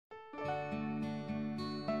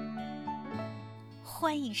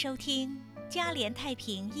欢迎收听嘉联太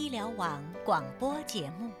平医疗网广播节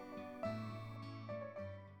目。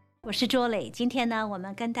我是卓磊，今天呢，我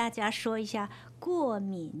们跟大家说一下过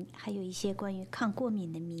敏，还有一些关于抗过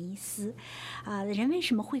敏的迷思。人为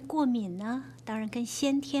什么会过敏呢？当然跟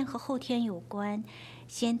先天和后天有关。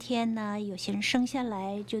先天呢，有些人生下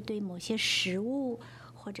来就对某些食物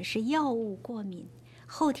或者是药物过敏。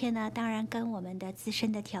后天呢，当然跟我们的自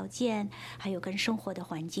身的条件，还有跟生活的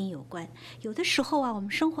环境有关。有的时候我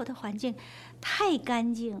们生活的环境太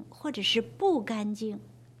干净，或者是不干净，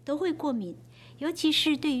都会过敏。尤其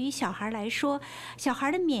是对于小孩来说，小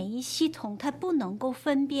孩的免疫系统它不能够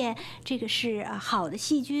分辨这个是好的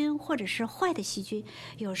细菌或者是坏的细菌，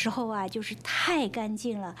有时候就是太干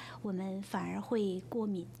净了，我们反而会过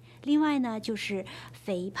敏。另外呢，就是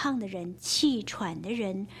肥胖的人、气喘的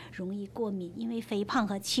人容易过敏，因为肥胖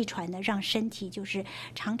和气喘呢，让身体就是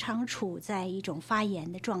常常处在一种发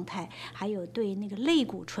炎的状态，还有对那个类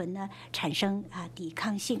固醇呢产生抵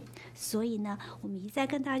抗性。所以呢，我们一再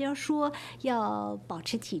跟大家说要保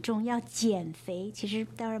持体重，要减肥。其实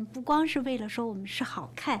当然不光是为了说我们是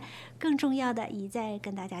好看，更重要的一再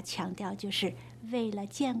跟大家强调，就是为了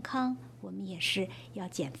健康，我们也是要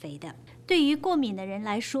减肥的。对于过敏的人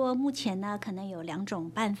来说，目前呢可能有2种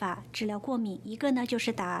办法治疗过敏，一个呢就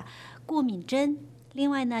是打过敏针，另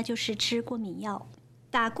外呢就是吃过敏药。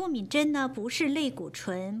打过敏针呢不是类固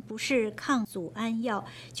醇，不是抗组胺药，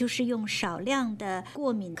就是用少量的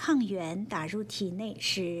过敏抗原打入体内，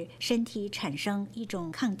使身体产生一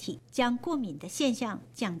种抗体，将过敏的现象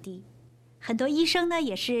降低。很多医生呢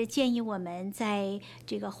也是建议我们在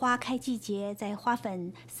这个花开季节，在花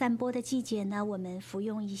粉散播的季节呢，我们服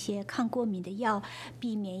用一些抗过敏的药，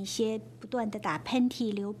避免一些不断的打喷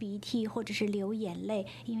嚏、流鼻涕或者是流眼泪，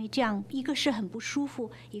因为这样一个是很不舒服，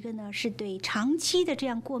一个呢是对长期的这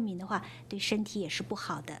样过敏的话，对身体也是不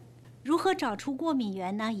好的。如何找出过敏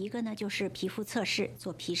源呢？一个呢就是皮肤测试，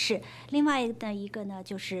做皮试，另外的一个呢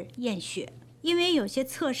就是验血。因为有些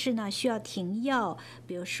测试呢需要停药，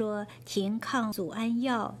比如说停抗组胺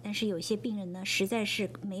药，但是有些病人呢实在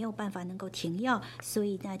是没有办法能够停药，所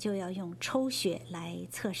以呢就要用抽血来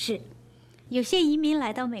测试。有些移民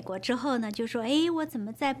来到美国之后呢，就说我怎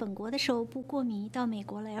么在本国的时候不过敏，到美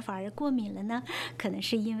国来反而过敏了呢？可能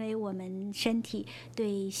是因为我们身体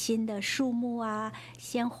对新的树木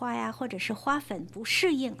鲜花或者是花粉不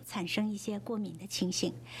适应，产生一些过敏的情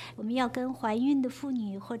形。我们要跟怀孕的妇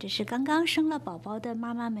女或者是刚刚生了宝宝的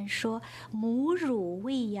妈妈们说，母乳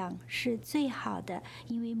喂养是最好的，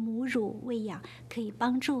因为母乳喂养可以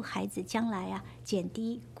帮助孩子将来减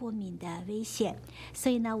低过敏的危险。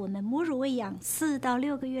所以呢，我们母乳喂养4到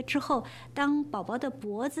6个月之后，当宝宝的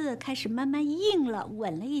脖子开始慢慢硬了、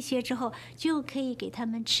稳了一些之后，就可以给他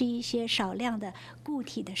们吃一些少量的固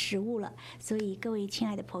体的食物了。所以各位亲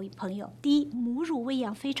爱的朋友，第一，母乳喂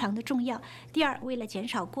养非常的重要；第二，为了减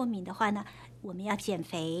少过敏的话呢，我们要减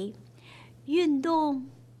肥、运动、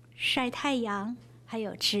晒太阳，还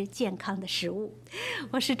有吃健康的食物。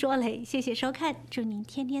我是卓磊，谢谢收看，祝您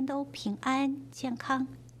天天都平安、健康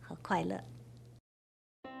和快乐。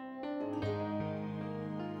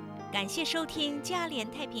感谢收听嘉联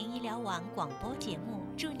太平医疗网广播节目，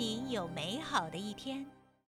祝您有美好的一天。